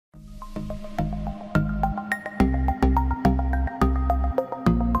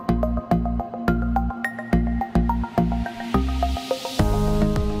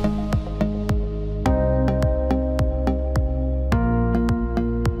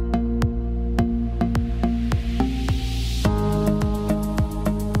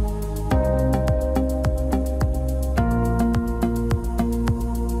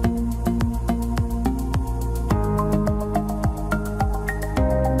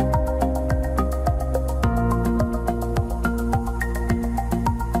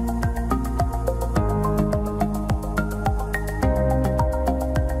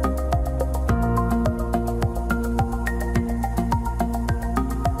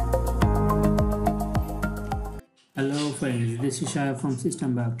this is Shaya from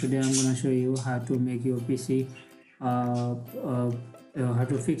System Bug. Today I'm gonna show you how to make your PC, how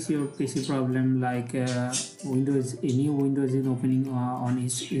to fix your PC problem like Windows, a new Windows is opening on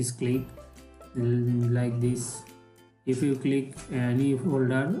each click like this. If you click any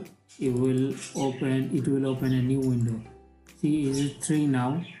folder, it will open a new window. See, is it 3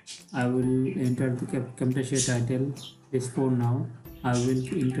 now? I will enter the computer share title. It's 4 now. I will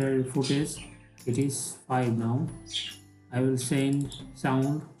enter footage. It is 5 now. I will send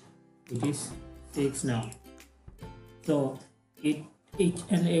sound. It is 6 now. So each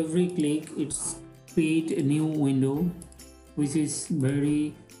and every click it's create a new window, which is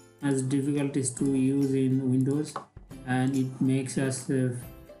very as difficulties to use in Windows, and it makes us a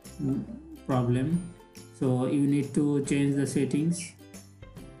problem. So you need to change the settings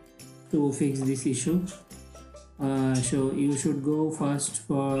to fix this issue. So you should go first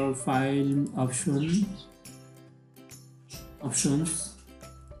for file options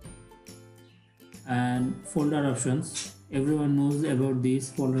and folder options. Everyone knows about this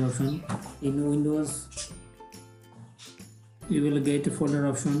folder option. In Windows you will get a folder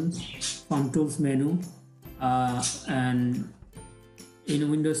option from tools menu, and in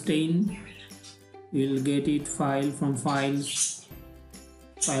Windows 10 you will get it file from files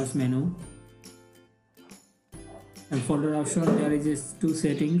menu. And folder option, there is just two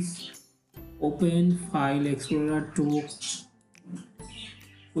settings: open file explorer to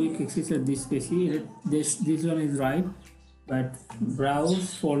quick access at this PC. This one is right, but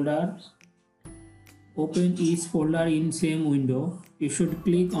browse folder, open each folder in same window. You should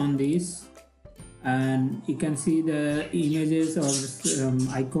click on this and you can see the images or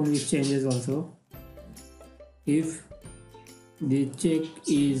icon which changes also. If the check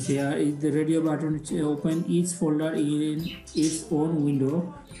is here, is the radio button, open each folder in its own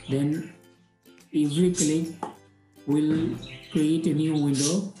window, then every click will create a new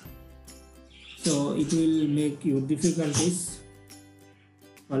window. So it will make you difficulties,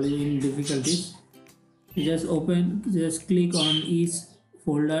 following difficulties. You just click on each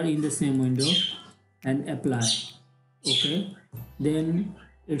folder in the same window and apply. Okay, then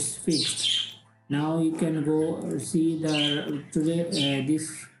it's fixed. Now you can go see the today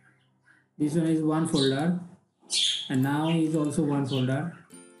this one is one folder, and now is also one folder.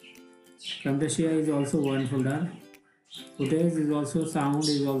 Camtasia is also one folder. Footage is also, sound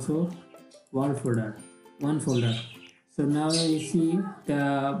is also one folder. So now you see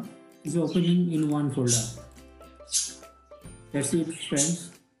the is opening in one folder. That's it,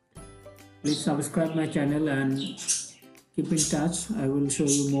 friends. Please subscribe my channel and keep in touch. I will show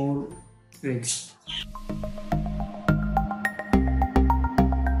you more tricks.